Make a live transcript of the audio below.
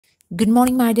Good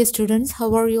morning, my dear students.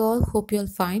 How are you all? Hope you're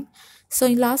fine. So,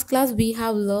 in last class, we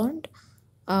have learned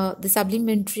the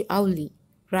supplementary Auli,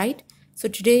 right? So,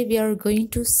 today we are going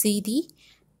to see the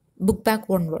book back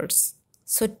onwards.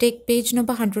 So, take page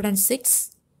number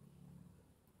 106.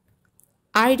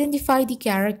 Identify the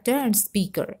character and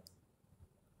speaker.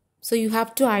 So, you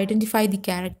have to identify the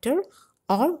character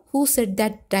or who said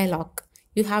that dialogue.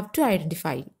 You have to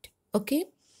identify it. Okay?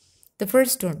 The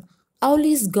first one,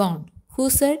 Auli is gone. Who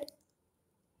said?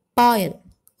 Paul.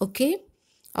 Okay.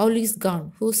 Owl is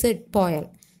gone. Who said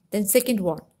Paul? Then second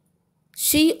one.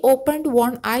 She opened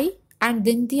one eye and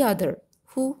then the other.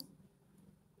 Who?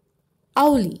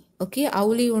 Owly. Okay.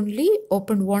 Owly only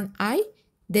opened one eye,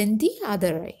 then the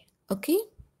other eye. Okay.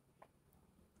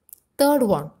 Third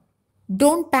one.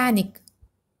 Don't panic.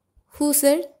 Who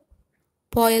said?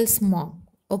 Paul's mom.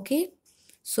 Okay.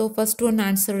 So first one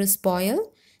answer is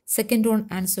Paul. Second one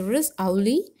answer is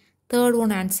Owly. Third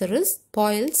one answer is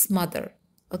Paul's mother.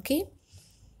 Okay.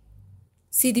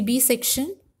 See the B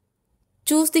section.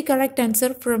 Choose the correct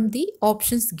answer from the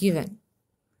options given.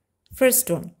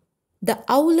 First one. The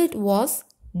owlet was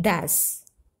dash.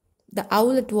 The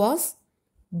owlet was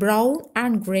brown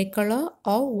and grey color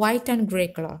or white and grey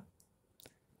color.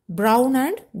 Brown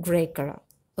and grey color.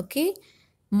 Okay.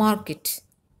 Mark it.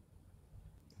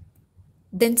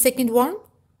 Then second one.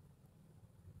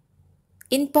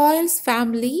 In Paul's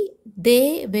family,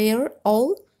 they were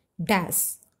all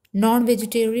dash.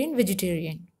 Non-vegetarian,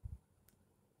 vegetarian.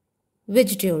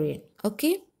 Vegetarian.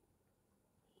 Okay.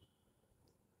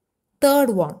 Third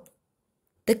one.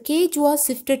 The cage was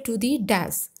shifted to the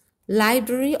dash.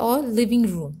 Library or living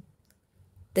room.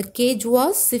 The cage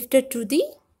was shifted to the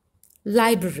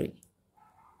library.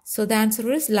 So the answer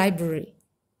is library.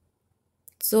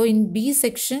 So in B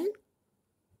section,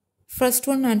 first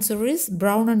one answer is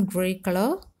brown and grey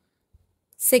color.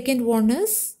 Second one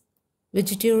is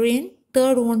vegetarian.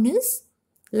 Third one is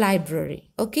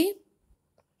library. Okay.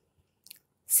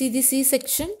 See the C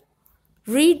section.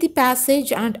 Read the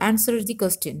passage and answer the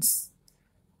questions.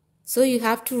 So you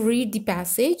have to read the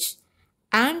passage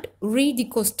and read the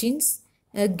questions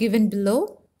given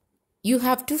below. You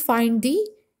have to find the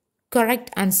correct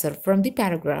answer from the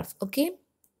paragraph. Okay.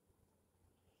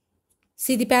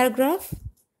 See the paragraph.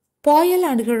 Paul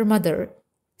and her mother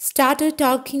started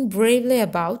talking bravely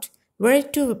about where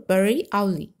to bury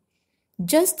Owly.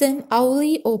 Just then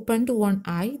Owly opened one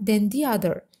eye, then the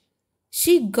other.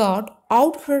 She got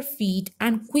out her feet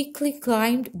and quickly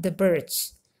climbed the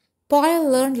birch.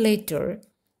 Paul learned later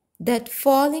that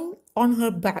falling on her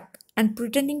back and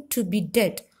pretending to be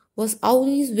dead was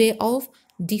Owly's way of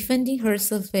defending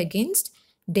herself against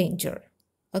danger.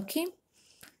 Okay.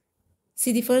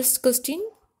 See the first question.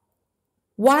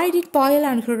 Why did Paul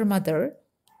and her mother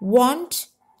want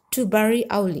to bury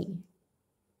Owly?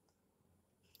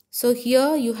 So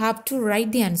here you have to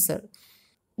write the answer.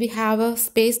 We have a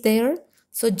space there,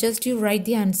 so just you write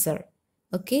the answer.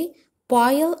 Okay.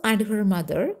 Paul and her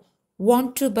mother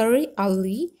want to bury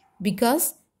Owly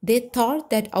because they thought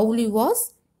that Owly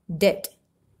was dead.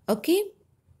 Okay.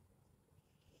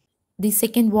 The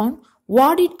second one,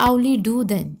 what did Owly do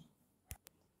then?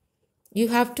 You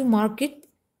have to mark it.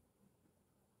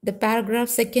 The paragraph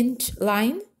second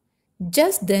line.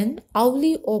 Just then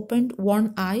Owly opened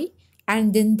one eye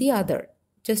and then the other.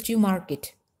 Just you mark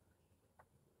it.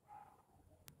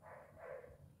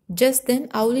 Just then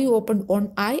Owly opened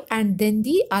one eye and then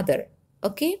the other.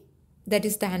 Okay. That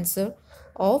is the answer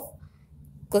of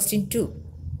question 2.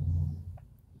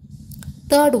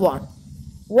 Third one.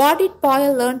 What did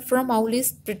Paul learn from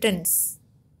Owly's pretense?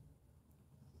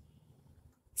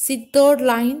 See third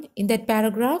line in that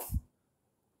paragraph.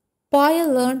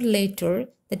 Paul learned later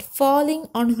that falling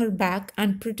on her back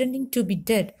and pretending to be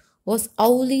dead was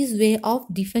Owly's way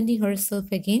of defending herself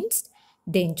against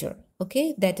danger.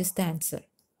 Okay, that is the answer.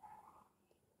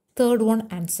 Third one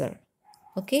answer.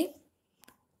 Okay.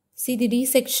 See the D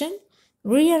section.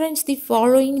 Rearrange the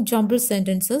following jumbled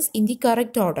sentences in the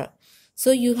correct order.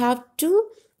 So you have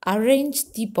to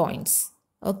arrange the points.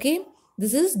 Okay.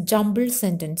 This is jumbled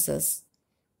sentences.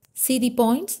 See the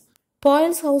points.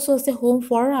 Paul's house was a home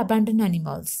for abandoned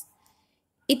animals.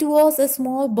 It was a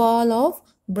small ball of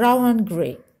brown and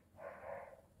grey.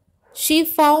 She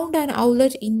found an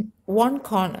owlet in one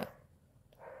corner.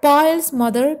 Paul's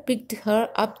mother picked her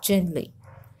up gently.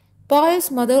 Paul's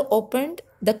mother opened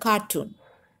the cartoon.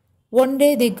 One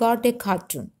day they got a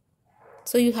cartoon.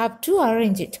 So you have to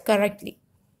arrange it correctly.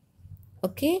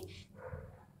 Okay.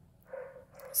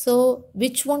 So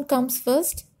which one comes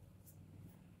first?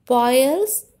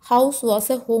 Paul's house was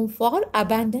a home for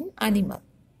abandoned animal.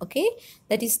 Okay.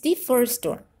 That is the first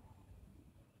one.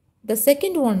 The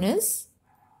second one is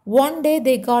one day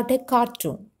they got a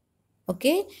cartoon.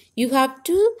 Okay, you have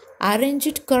to arrange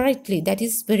it correctly. That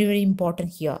is very, very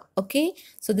important here. Okay,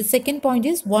 so the second point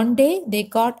is one day they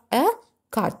got a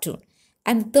cartoon.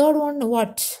 And the third one,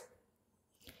 what?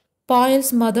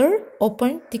 Paul's mother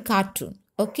opened the cartoon.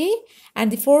 Okay,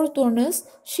 and the fourth one is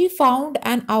she found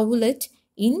an owlet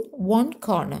in one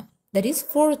corner. That is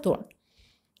fourth one.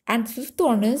 And fifth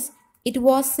one is it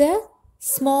was a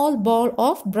small ball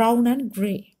of brown and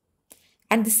gray.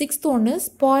 And the sixth one is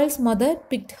Paul's mother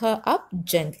picked her up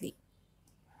gently.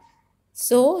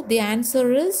 So the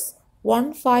answer is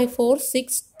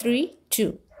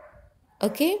 154632.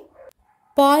 Okay.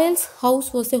 Paul's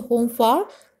house was a home for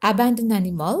abandoned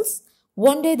animals.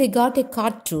 One day they got a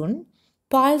cartoon.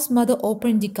 Paul's mother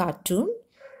opened the cartoon.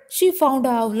 She found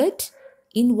an owlet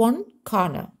in one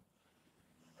corner.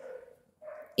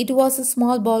 It was a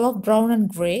small ball of brown and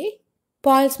gray.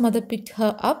 Paul's mother picked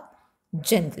her up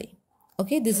gently.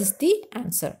 Okay, this is the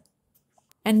answer.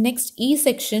 And next E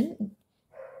section,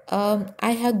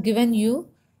 I have given you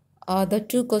the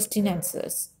two question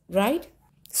answers, right?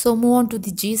 So move on to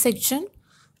the G section.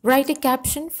 Write a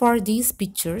caption for these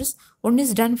pictures. One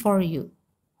is done for you.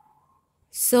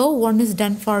 So one is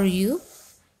done for you.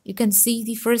 You can see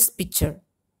the first picture.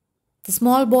 The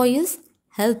small boy is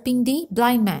helping the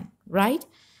blind man, right?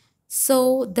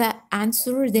 So the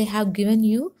answer they have given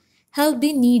you, help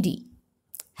the needy.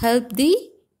 Help the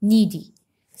needy.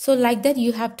 So like that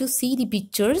you have to see the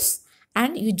pictures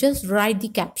and you just write the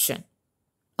caption.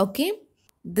 Okay?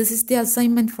 This is the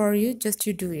assignment for you. Just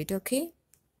you do it. Okay?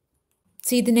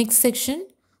 See the next section.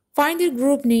 Find the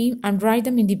group name and write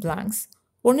them in the blanks.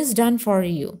 One is done for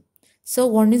you. So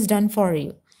one is done for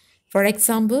you. For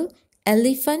example,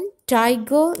 elephant,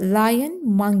 tiger, lion,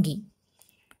 monkey.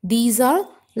 These are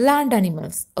land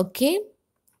animals. Okay?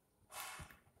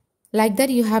 Like that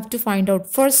you have to find out.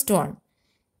 First one.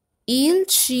 Eel,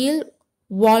 seal,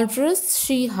 walrus,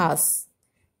 she-horse.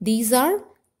 These are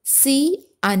sea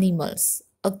animals.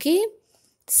 Okay?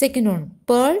 Second one.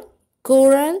 Pearl,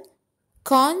 coral,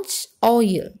 conch,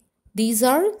 oil. These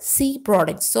are sea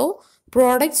products. So,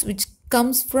 products which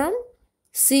comes from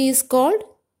sea is called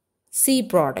sea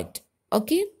product.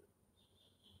 Okay?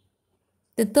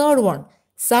 The third one.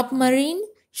 Submarine,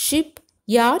 ship,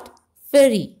 yacht,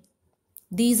 ferry.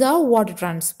 These are water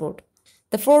transport.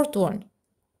 The fourth one.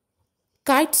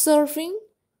 Kite surfing,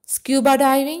 scuba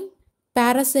diving,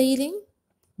 parasailing.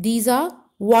 These are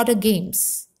water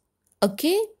games.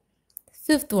 Okay?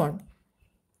 Fifth one.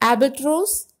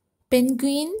 Albatross,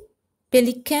 penguin,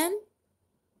 pelican,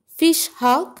 fish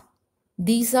hawk.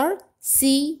 These are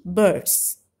sea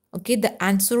birds. Okay, the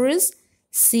answer is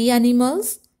sea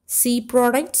animals, sea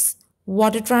products,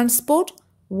 water transport,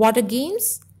 water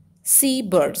games, sea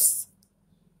birds.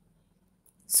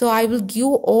 So I will give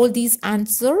all these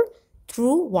answer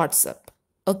through WhatsApp.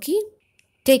 Okay,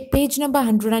 take page number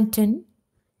 110,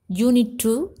 unit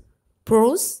 2,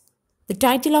 prose. The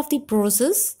title of the prose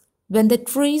is When the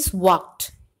Trees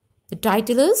Walked. The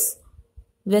title is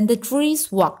When the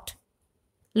Trees Walked.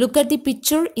 Look at the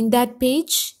picture in that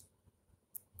page.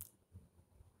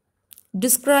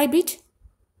 Describe it.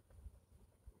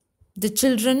 The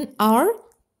children are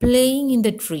playing in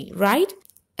the tree, right?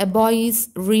 A boy is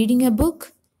reading a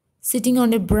book. Sitting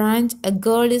on a branch, a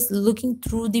girl is looking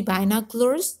through the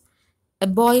binoculars. A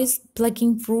boy is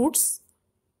plucking fruits.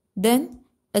 Then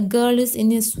a girl is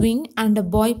in a swing and a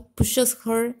boy pushes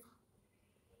her.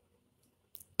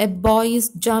 A boy is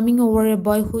jumping over a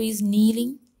boy who is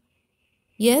kneeling.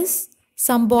 Yes,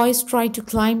 some boys try to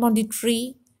climb on the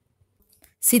tree.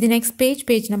 See the next page,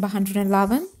 page number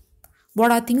 111.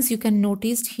 What are things you can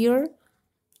notice here?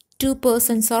 Two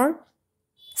persons are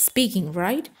speaking,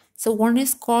 right? So one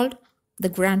is called the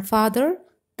grandfather.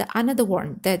 The another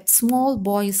one, that small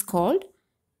boy, is called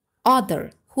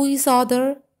author. Who is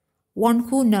author? One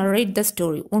who narrate the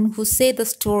story, one who say the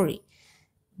story.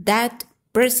 That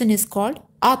person is called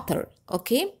author.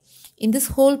 Okay? In this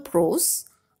whole prose,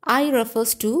 I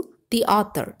refers to the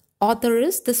author. Author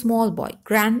is the small boy,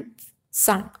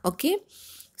 grandson. Okay?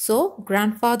 So,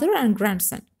 grandfather and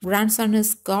grandson. Grandson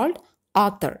is called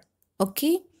author.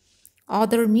 Okay?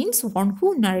 Author means one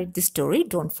who narrate the story.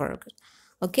 Don't forget.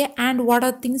 Okay? And what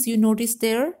are things you notice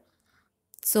there?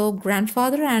 So,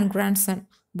 grandfather and grandson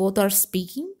both are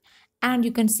speaking. And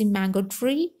you can see mango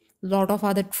tree, lot of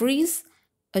other trees,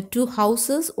 two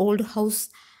houses, old house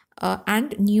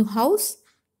and new house.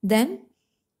 Then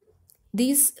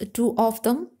these two of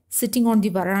them sitting on the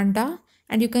veranda,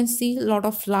 and you can see a lot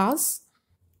of flowers.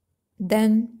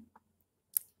 Then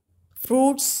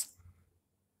fruits,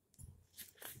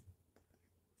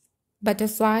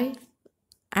 butterfly,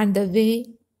 and the way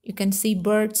you can see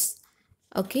birds.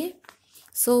 Okay,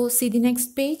 so see the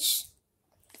next page.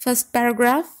 First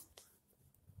paragraph.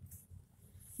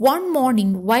 One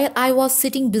morning, while I was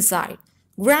sitting beside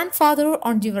grandfather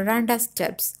on the veranda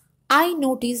steps, I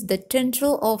noticed the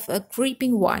tendril of a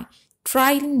creeping vine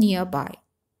trailing nearby.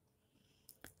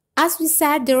 As we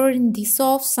sat there in the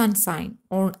soft sunshine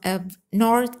on a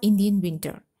North Indian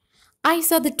winter, I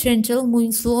saw the tendril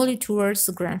moving slowly towards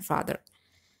grandfather.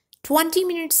 20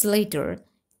 minutes later,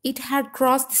 it had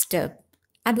crossed the step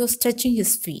and was touching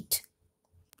his feet.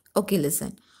 Okay,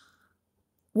 listen.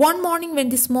 One morning, when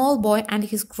the small boy and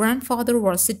his grandfather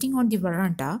were sitting on the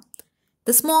veranda,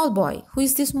 the small boy, who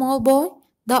is the small boy?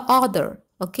 The author,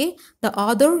 okay? The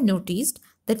author noticed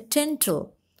the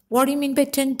tendril. What do you mean by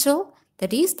tendril?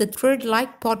 That is the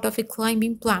thread-like part of a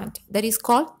climbing plant that is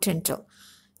called tendril.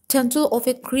 Tendril of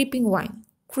a creeping vine.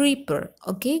 Creeper,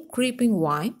 okay? Creeping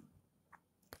vine.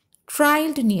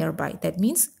 Trailed nearby. That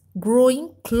means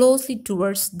growing closely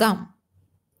towards them.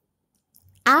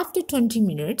 After 20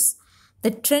 minutes,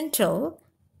 the tendril,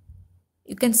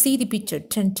 you can see the picture,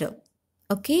 tendril,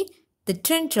 okay? The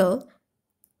tendril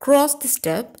crossed the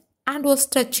step and was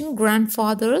touching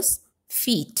grandfather's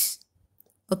feet,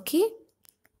 okay?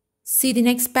 See the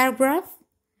next paragraph.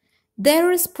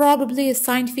 There is probably a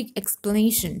scientific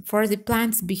explanation for the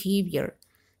plant's behavior,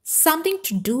 something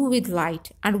to do with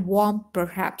light and warmth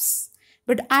perhaps,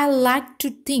 but I like to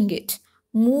think it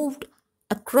moved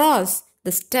across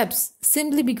the steps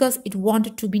simply because it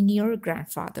wanted to be near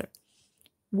grandfather.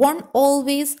 One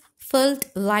always felt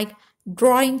like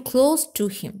drawing close to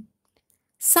him.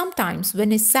 Sometimes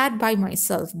when I sat by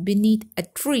myself beneath a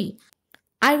tree,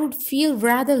 I would feel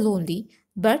rather lonely,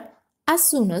 but as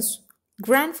soon as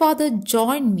grandfather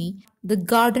joined me, the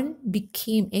garden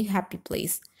became a happy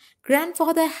place.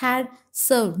 Grandfather had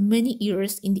served many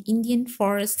years in the Indian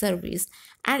Forest Service,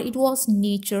 and it was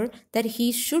nature that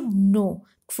he should know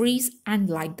trees and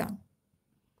like them.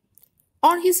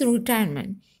 On his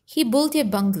retirement, he built a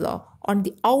bungalow on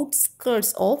the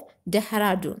outskirts of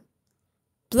Dehradun,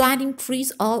 planting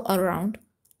trees all around,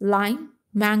 lime,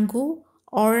 mango,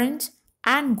 orange,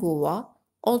 and guava,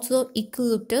 also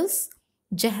eucalyptus,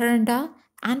 jacaranda,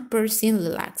 and Persian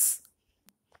lilacs.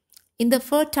 In the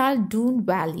fertile dune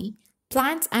valley,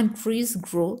 plants and trees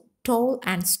grow tall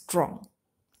and strong.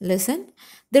 Listen,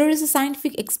 there is a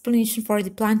scientific explanation for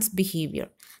the plant's behavior.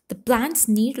 The plants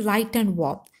need light and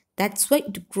warmth. That's why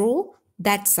it grow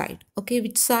that side. Okay,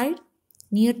 which side?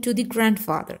 Near to the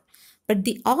grandfather. But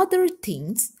the other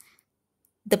things,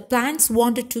 the plants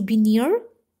wanted to be near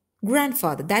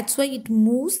grandfather. That's why it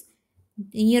moves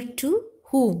near to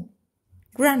whom?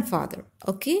 Grandfather.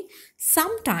 Okay.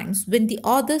 Sometimes when the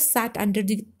author sat under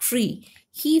the tree,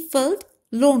 he felt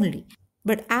lonely.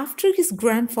 But after his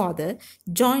grandfather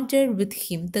joined with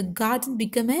him, the garden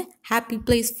became a happy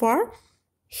place for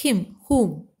him.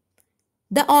 Whom?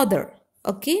 The author.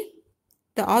 Okay.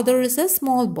 The author is a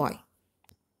small boy.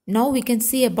 Now we can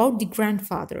see about the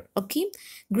grandfather. Okay,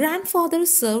 grandfather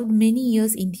served many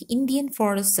years in the Indian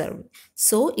Forest Service,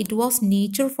 so it was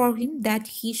nature for him that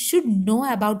he should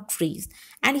know about trees,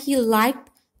 and he liked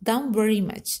them very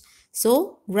much.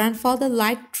 So grandfather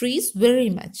liked trees very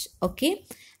much. Okay,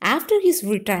 after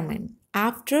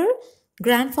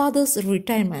grandfather's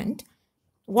retirement,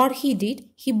 what he did,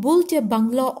 he built a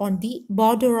bungalow on the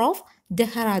border of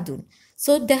Dehradun.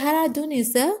 So Dehradun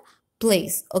is a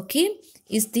place, okay,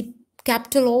 is the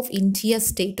capital of India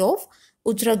state of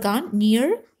Uttarakhand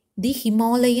near the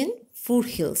Himalayan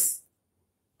foothills.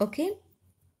 Okay,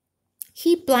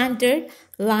 he planted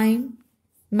lime,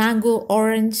 mango,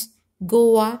 orange,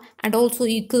 guava, and also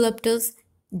eucalyptus,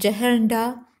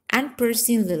 jacaranda, and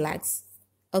Persian lilacs.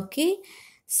 Okay,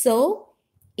 so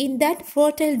in that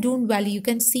fertile dune valley, you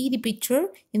can see the picture.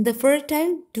 In the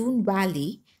fertile dune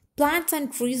valley, plants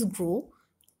and trees grow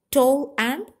tall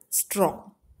and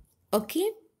strong. Okay.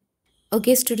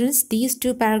 Okay, students, these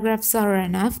two paragraphs are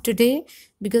enough today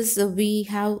because we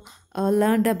have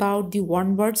learned about the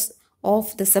one words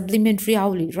of the supplementary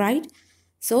avli, right?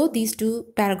 So these two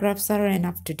paragraphs are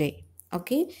enough today.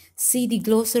 Okay, see the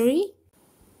glossary.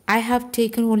 I have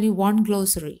taken only one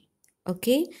glossary.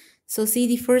 Okay, so see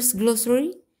the first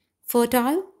glossary.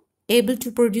 Fertile, able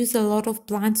to produce a lot of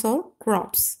plants or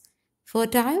crops.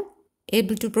 Fertile,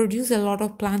 able to produce a lot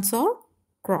of plants or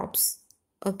crops.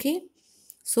 Okay,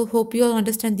 so hope you all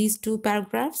understand these two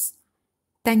paragraphs.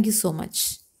 Thank you so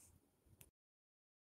much.